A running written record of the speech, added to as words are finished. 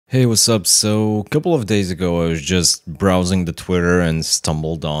Hey, what's up? So, a couple of days ago, I was just browsing the Twitter and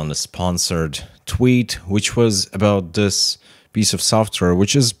stumbled on a sponsored tweet, which was about this piece of software,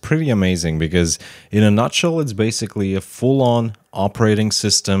 which is pretty amazing because, in a nutshell, it's basically a full on operating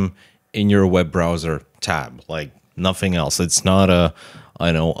system in your web browser tab, like nothing else. It's not a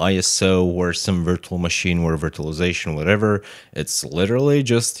I know ISO or some virtual machine or virtualization, whatever. It's literally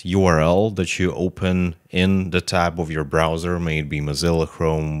just URL that you open in the tab of your browser, may it be Mozilla,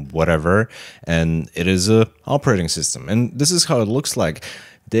 Chrome, whatever, and it is a operating system. And this is how it looks like.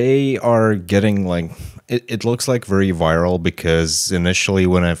 They are getting like it looks like very viral because initially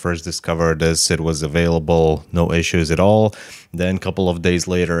when I first discovered this, it was available, no issues at all. Then a couple of days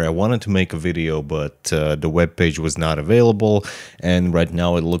later, I wanted to make a video, but the web page was not available. And right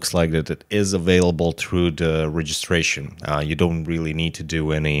now it looks like that it is available through the registration. You don't really need to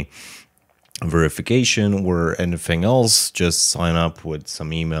do any verification or anything else. Just sign up with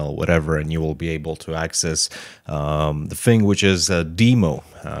some email, whatever, and you will be able to access the thing, which is a demo,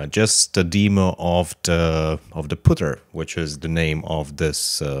 just a demo of the putter, which is the name of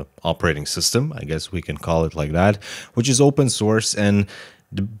this operating system. I guess we can call it like that, which is open source. And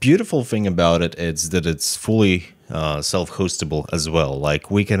the beautiful thing about it is that it's fully self-hostable as well.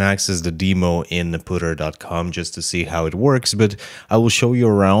 Like we can access the demo in putter.com just to see how it works, but I will show you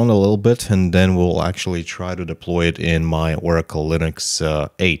around a little bit and then we'll actually try to deploy it in my Oracle Linux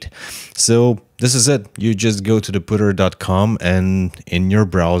 8. So this is it. You just go to putter.com and in your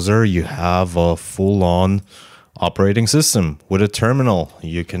browser you have a full-on operating system with a terminal.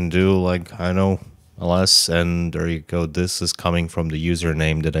 You can do like, I know, ls, and there you go. This is coming from the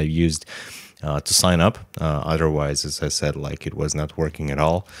username that I used to sign up. Otherwise, as I said, like it was not working at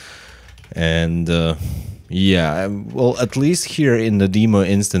all. And yeah, well, at least here in the demo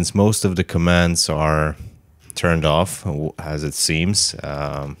instance, most of the commands are turned off, as it seems.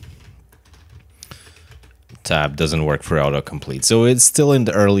 Tab doesn't work for autocomplete, so it's still in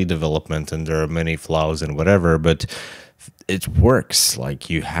the early development, and there are many flaws and whatever, but it works. Like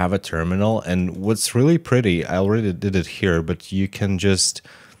you have a terminal, and what's really pretty, I already did it here, but you can just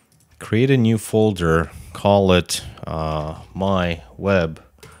create a new folder, call it my web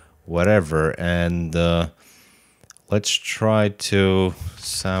whatever, and let's try to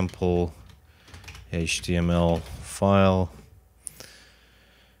sample HTML file.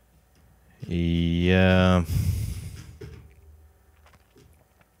 Yeah,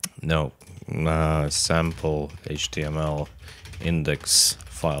 no, sample HTML index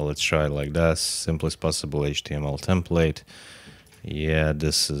file. Let's try it like that. Simplest possible HTML template. Yeah,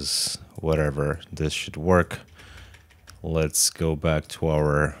 this is whatever. This should work. Let's go back to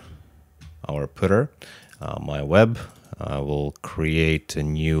our putter, my web. I will create a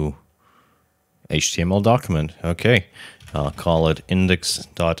new HTML document. Okay, call it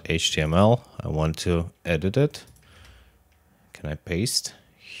index.html. I want to edit it. Can I paste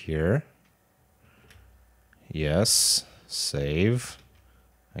here? Yes. Save.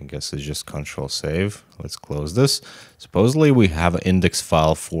 I guess it's just Control Save. Let's close this. Supposedly we have an index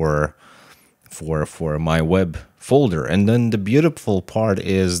file for my web folder. And then the beautiful part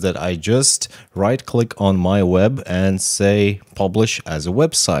is that I just right click on my web and say publish as a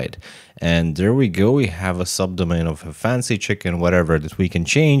website. And there we go. We have a subdomain of a fancy chicken, whatever, that we can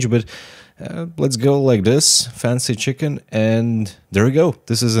change, but let's go like this, fancy chicken, and there we go.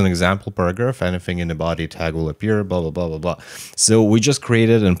 This is an example paragraph. Anything in the body tag will appear, blah, blah, blah, blah, blah. So we just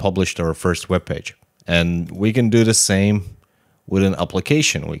created and published our first web page. And we can do the same with an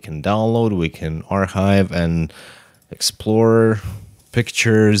application. We can download, we can archive and explore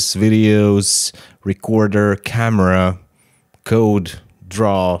pictures, videos, recorder, camera, code,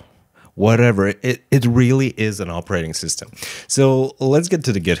 draw, whatever. It really is an operating system. So let's get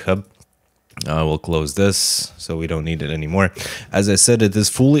to the GitHub. We'll close this so we don't need it anymore. As I said, it is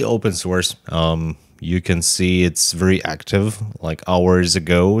fully open source. You can see it's very active. Like hours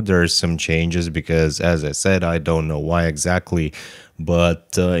ago, there's some changes because, as I said, I don't know why exactly,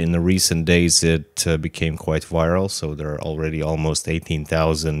 but in the recent days, it became quite viral. So there are already almost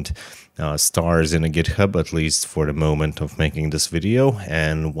 18,000 stars in a GitHub, at least for the moment of making this video,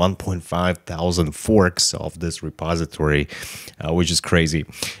 and 1.5 thousand forks of this repository, which is crazy.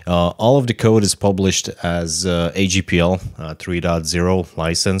 All of the code is published as AGPL 3.0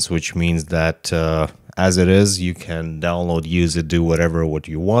 license, which means that as it is, you can download, use it, do whatever what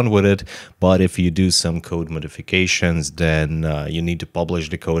you want with it. But if you do some code modifications, then you need to publish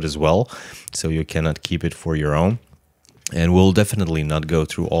the code as well. So you cannot keep it for your own. And we'll definitely not go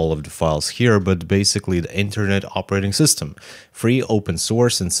through all of the files here, but basically the Internet operating system, free, open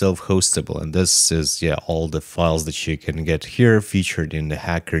source, and self-hostable. And this is, yeah, all the files that you can get here, featured in the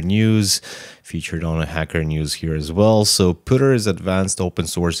Hacker News, featured on a Hacker News here as well. So Putter is advanced open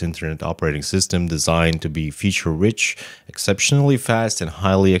source Internet operating system designed to be feature-rich, exceptionally fast, and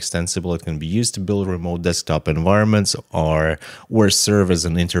highly extensible. It can be used to build remote desktop environments or serve as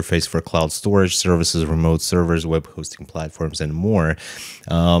an interface for cloud storage services, remote servers, web hosting platforms, and more.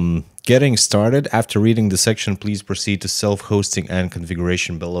 Getting started. After reading the section, please proceed to self-hosting and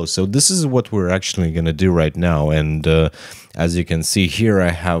configuration below. So this is what we're actually going to do right now. And as you can see here, I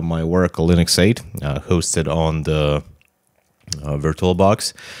have my Oracle Linux 8 hosted on the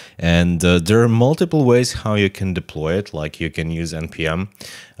VirtualBox, and there are multiple ways how you can deploy it. Like you can use npm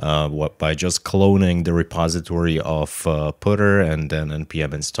by just cloning the repository of Putter and then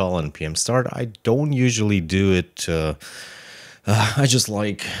npm install, npm start. I don't usually do it. I just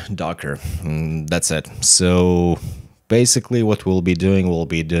like Docker. That's it. So basically what we'll be doing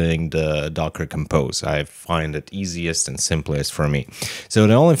the Docker Compose. I find it easiest and simplest for me. So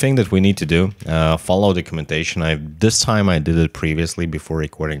the only thing that we need to do, follow documentation. This time I did it previously before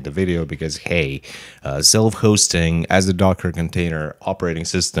recording the video because, hey, self-hosting as a Docker container operating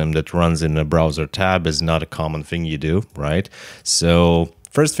system that runs in a browser tab is not a common thing you do, right? So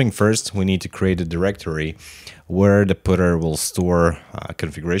first thing first, we need to create a directory where the Putter will store a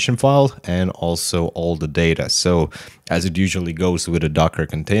configuration file and also all the data. So as it usually goes with the Docker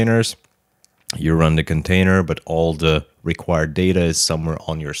containers, you run the container, but all the required data is somewhere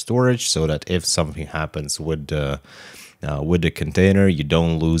on your storage so that if something happens with the container, you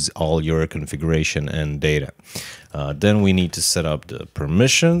don't lose all your configuration and data. Then we need to set up the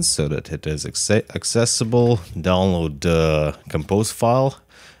permissions so that it is accessible. Download the compose file.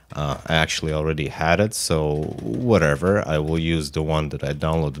 I actually already had it, so whatever. I will use the one that I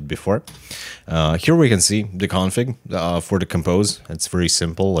downloaded before. Here we can see the config for the compose. It's very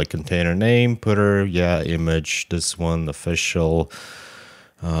simple, like container name, Putter, yeah, image, this one, official,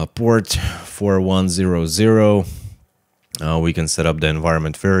 port 4100. We can set up the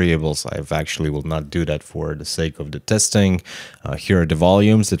environment variables. I actually will not do that for the sake of the testing. Here are the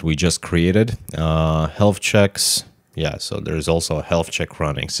volumes that we just created. Health checks. Yeah, so there's also a health check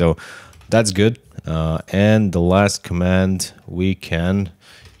running. So that's good. And the last command, we can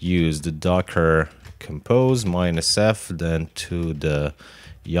use the docker compose -f, then to the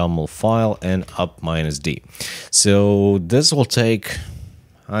YAML file and up -d. So this will take,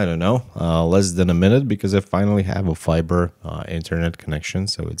 I don't know, less than a minute because I finally have a fiber internet connection,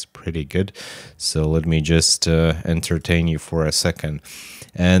 so it's pretty good. So let me just entertain you for a second.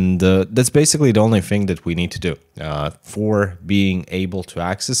 And that's basically the only thing that we need to do for being able to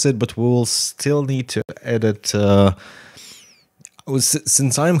access it, but we will still need to edit.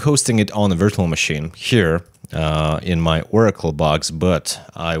 Since I'm hosting it on a virtual machine here in my Oracle box, but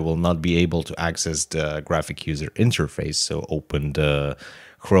I will not be able to access the graphic user interface, so open the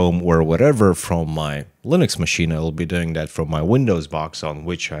Chrome or whatever from my Linux machine. I will be doing that from my Windows box on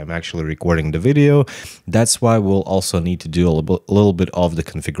which I'm actually recording the video. That's why we'll also need to do a little bit of the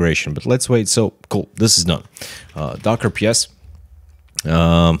configuration. But let's wait. So cool, this is done. Docker ps.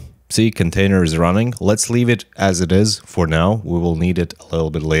 See, container is running. Let's leave it as it is for now. We will need it a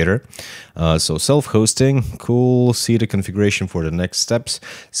little bit later. So self-hosting, cool. See the configuration for the next steps.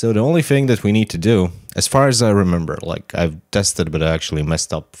 So the only thing that we need to do, as far as I remember, like I've tested, but I actually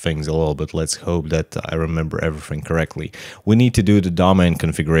messed up things a little bit. Let's hope that I remember everything correctly. We need to do the domain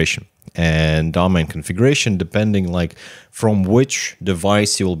configuration. And domain configuration, depending like from which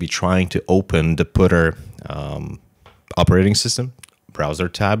device you will be trying to open the Putter operating system browser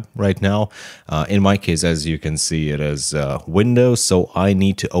tab right now. In my case, as you can see, it is Windows, so I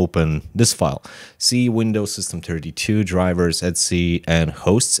need to open this file. C Windows System 32 drivers, etc. and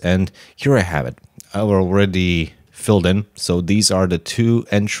hosts, and here I have it. I've already filled in, so these are the two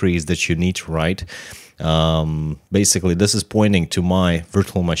entries that you need to write. Basically, this is pointing to my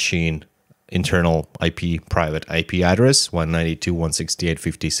virtual machine internal IP, private IP address,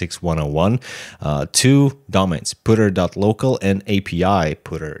 192.168.56.101, two domains, putter.local and API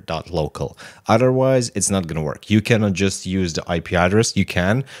putter.local. Otherwise, it's not going to work. You cannot just use the IP address. You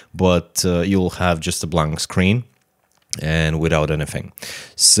can, but you'll have just a blank screen and without anything.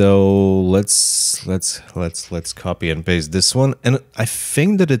 So let's copy and paste this one, and I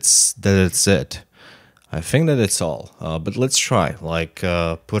think that it's it. I think that it's all, but let's try, like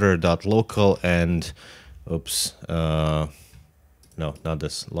putter.local and, oops, no, not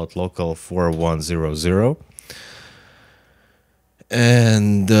this, .local 4100,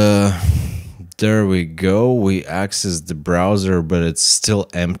 and There we go. We access the browser, but it's still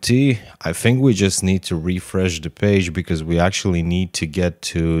empty. I think we just need to refresh the page because we actually need to get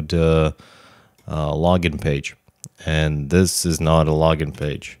to the login page. And this is not a login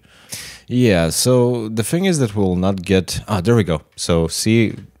page. Yeah, so the thing is that we'll not get... there we go. So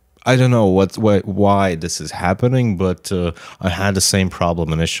see, I don't know why this is happening, but I had the same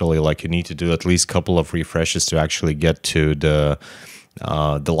problem initially. Like, you need to do at least a couple of refreshes to actually get to the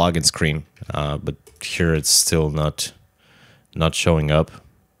login screen. But here it's still not showing up.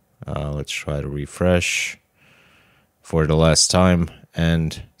 Let's try to refresh for the last time,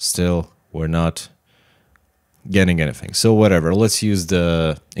 and still we're not getting anything. So whatever, let's use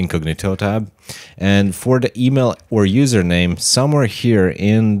the incognito tab, and for the email or username, somewhere here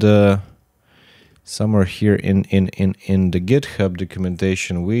in the GitHub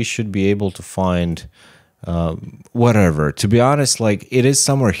documentation, we should be able to find whatever. To be honest, like, it is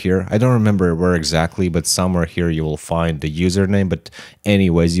somewhere here. I don't remember where exactly, but somewhere here you will find the username. But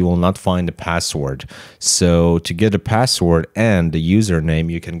anyways, you will not find the password. So to get a password and the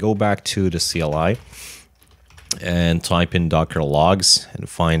username, you can go back to the CLI and type in docker logs and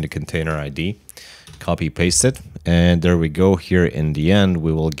find the container ID, copy paste it, and there we go. Here in the end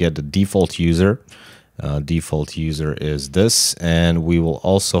we will get the default user. Default user is this, and we will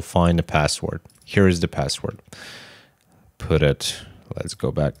also find the password. Here is the password. Put it, let's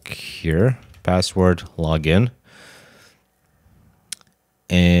go back here, password, login,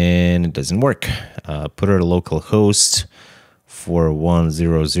 and it doesn't work. Put our local host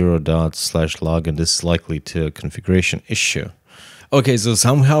 4100./login. This is likely to a configuration issue. Okay, so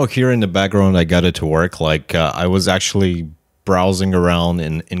somehow here in the background I got it to work. Like, I was actually browsing around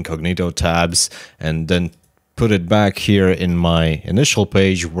in incognito tabs and then put it back here in my initial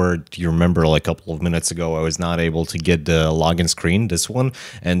page where, you remember, like a couple of minutes ago I was not able to get the login screen, this one,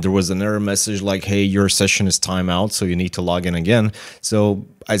 and there was an error message like, hey, your session is timeout, so you need to log in again. So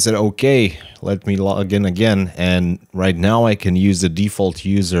I said, okay, let me log in again, and right now I can use the default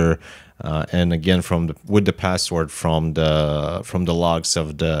user and again with the password from the logs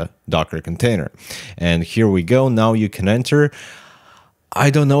of the Docker container. And here we go. Now you can enter. I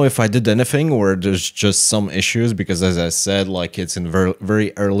don't know if I did anything or there's just some issues, because as I said, like, it's in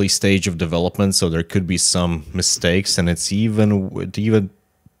very early stage of development, so there could be some mistakes, and it even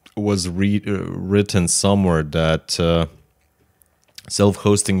was written somewhere that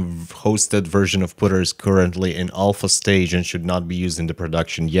hosted version of Putter is currently in alpha stage and should not be used in the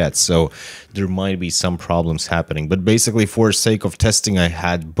production yet. So there might be some problems happening. But basically, for sake of testing, I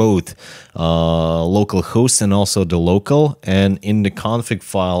had both local host and also the local. And in the config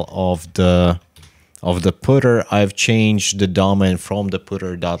file of the Putter, I've changed the domain from the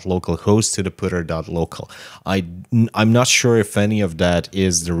putter.localhost to the putter.local. I'm not sure if any of that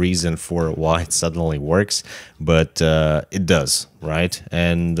is the reason for why it suddenly works, but it does, right?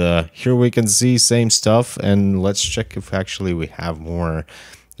 And here we can see same stuff, and let's check if actually we have more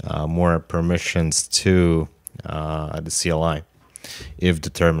permissions to the CLI, if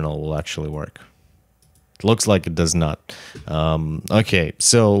the terminal will actually work. Looks like it does not. Okay,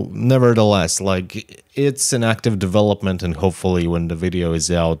 so nevertheless, like, it's an active development, and hopefully when the video is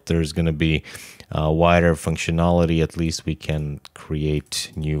out, there's going to be wider functionality. At least we can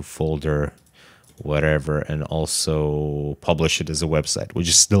create new folder, whatever, and also publish it as a website, which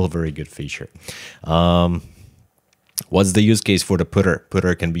is still a very good feature. What's the use case for the Putter?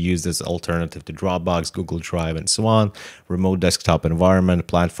 Putter can be used as alternative to Dropbox, Google Drive, and so on. Remote desktop environment,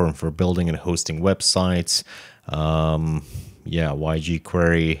 platform for building and hosting websites. Yeah, YG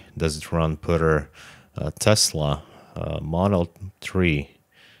query. Does it run Putter? Tesla Model 3.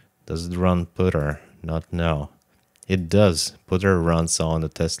 Does it run Putter? Not now. It does. Putter runs on the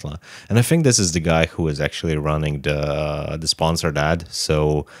Tesla. And I think this is the guy who is actually running the sponsored ad.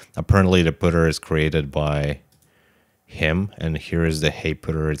 So apparently the Putter is created by him, and here is the Hey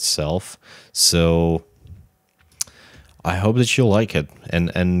Putter itself. So I hope that you like it,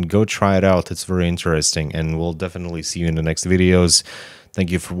 and go try it out. It's very interesting, and we'll definitely see you in the next videos.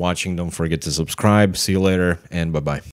 Thank you for watching. Don't forget to subscribe. See you later, and bye-bye.